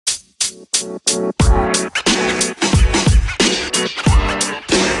Good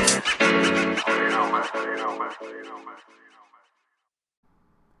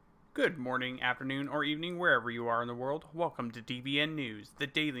morning, afternoon, or evening, wherever you are in the world. Welcome to DBN News, the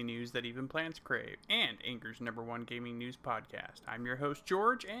daily news that even plants crave, and Anchor's #1 gaming news podcast. I'm your host,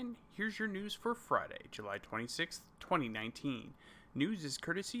 George, and here's your news for Friday, July 26th, 2019. News is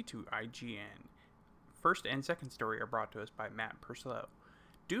courtesy to IGN. First and second story are brought to us by Matt Purcell.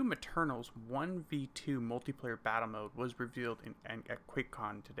 Doom Eternal's 1v2 multiplayer battle mode was revealed at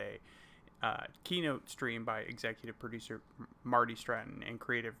QuakeCon today. Keynote stream by executive producer Marty Stratton and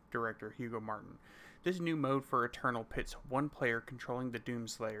creative director Hugo Martin. This new mode for Eternal pits one player controlling the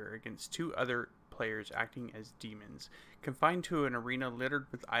Doomslayer against two other players acting as demons. Confined to an arena littered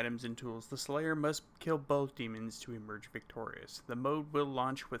with items and tools, the Slayer must kill both demons to emerge victorious. The mode will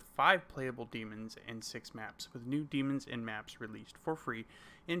launch with 5 playable demons and 6 maps, with new demons and maps released for free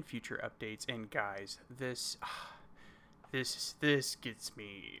in future updates. And guys, This gets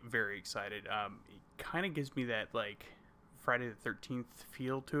me very excited. It kind of gives me that like Friday the 13th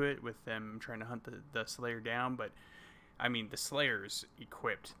feel to it, with them trying to hunt the Slayer down. But I mean, the Slayer's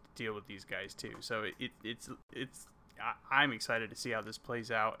equipped to deal with these guys too. So I'm excited to see how this plays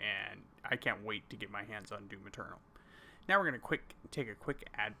out, and I can't wait to get my hands on Doom Eternal. Now we're gonna take a quick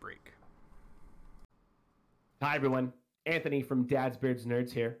ad break. Hi everyone, Anthony from Dad's Beards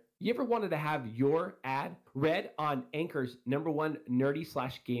Nerds here. You ever wanted to have your ad read on Anchor's #1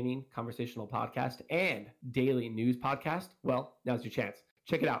 nerdy/gaming conversational podcast and daily news podcast? Well, now's your chance.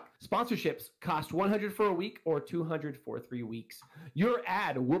 Check it out. Sponsorships cost $100 for a week or $200 for 3 weeks. Your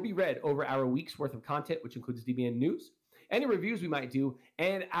ad will be read over our week's worth of content, which includes DBN News, any reviews we might do,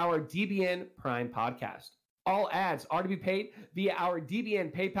 and our DBN Prime podcast. All ads are to be paid via our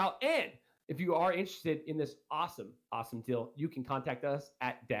DBN PayPal, and if you are interested in this awesome deal, you can contact us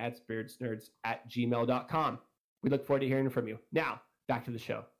at dadsbeardsnerds@gmail.com. We look forward to hearing from you. Now, back to the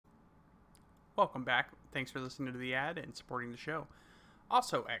show. Welcome back. Thanks for listening to the ad and supporting the show.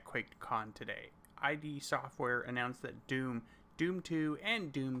 Also at QuakeCon today, ID Software announced that Doom 2,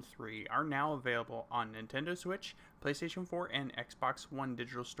 and Doom 3 are now available on Nintendo Switch, PlayStation 4, and Xbox One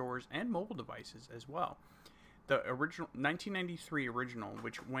digital stores and mobile devices as well. The original 1993 original,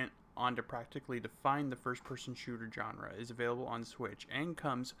 which went on to practically define the first-person shooter genre, is available on Switch and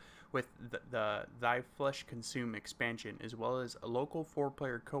comes with the Thy Flesh Consume expansion, as well as a local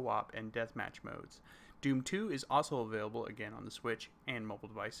 4-player co-op and deathmatch modes. Doom 2 is also available again on the Switch and mobile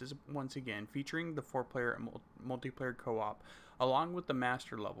devices, once again featuring the 4-player multiplayer co-op, along with the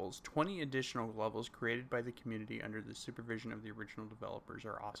master levels. 20 additional levels created by the community under the supervision of the original developers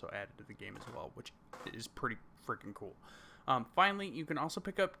are also added to the game as well, which is pretty freaking cool. Finally, you can also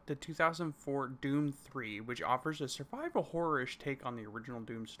pick up the 2004 Doom 3, which offers a survival horror-ish take on the original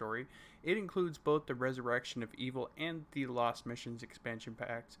Doom story. It includes both the Resurrection of Evil and the Lost Missions expansion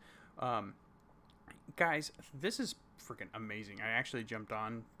packs. Guys, this is freaking amazing. I actually jumped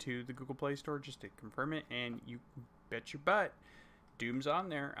on to the Google Play Store just to confirm it, and you bet your butt Doom's on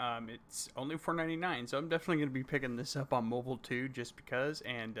there. It's only $4.99, so I'm definitely going to be picking this up on mobile too, just because,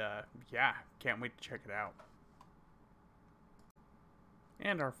 and yeah, can't wait to check it out.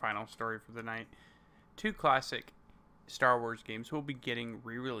 And our final story for the night. 2 classic Star Wars games will be getting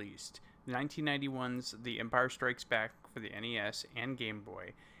re-released. 1991's The Empire Strikes Back for the NES and Game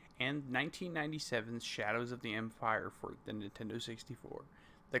Boy, and 1997's Shadows of the Empire for the Nintendo 64.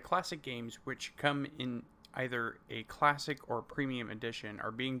 The classic games, which come in either a classic or premium edition, are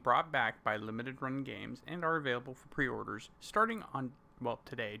being brought back by Limited Run Games and are available for pre-orders starting on,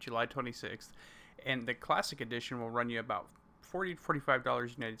 today, July 26th. And the classic edition will run you about $40 to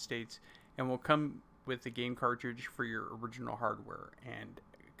 $45 United States, and will come with the game cartridge for your original hardware. And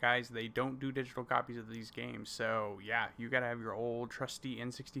guys, they don't do digital copies of these games, so yeah, you gotta have your old trusty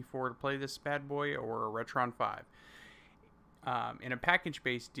N64 to play this bad boy, or a Retron 5. In a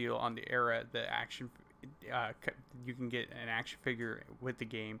package-based deal on the era, the action you can get an action figure with the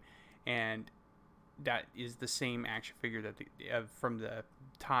game, and that is the same action figure that from the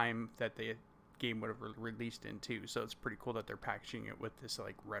time that the game would have released in too. So it's pretty cool that they're packaging it with this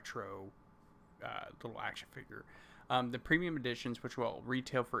like retro little action figure. The premium editions, which will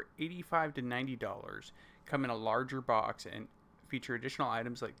retail for $85 to $90, come in a larger box and feature additional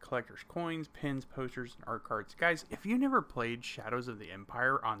items like collector's coins, pins, posters, and art cards. Guys, if you never played Shadows of the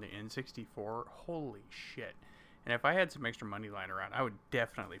Empire on the N64, holy shit. And if I had some extra money lying around, I would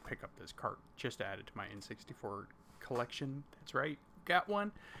definitely pick up this cart just to add it to my N64 collection. That's right, got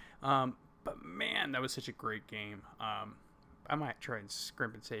one. But man, that was such a great game. I might try and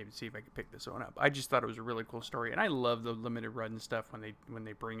scrimp and save and see if I can pick this one up. I just thought it was a really cool story, and I love the limited run stuff when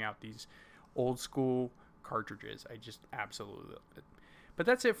they bring out these old school cartridges. I just absolutely love it. But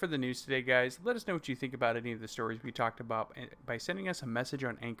that's it for the news today, guys. Let us know what you think about any of the stories we talked about by sending us a message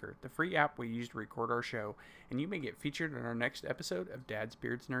on Anchor, the free app we use to record our show, and you may get featured in our next episode of Dad's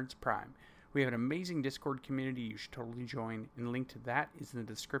Beards Nerds Prime. We have an amazing Discord community you should totally join, and the link to that is in the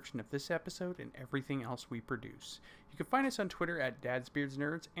description of this episode and everything else we produce. You can find us on Twitter at Dad's Beards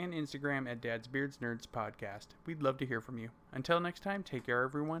Nerds and Instagram at Dad's Beards Nerds Podcast. We'd love to hear from you. Until next time, take care,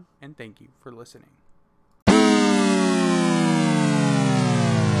 everyone, and thank you for listening.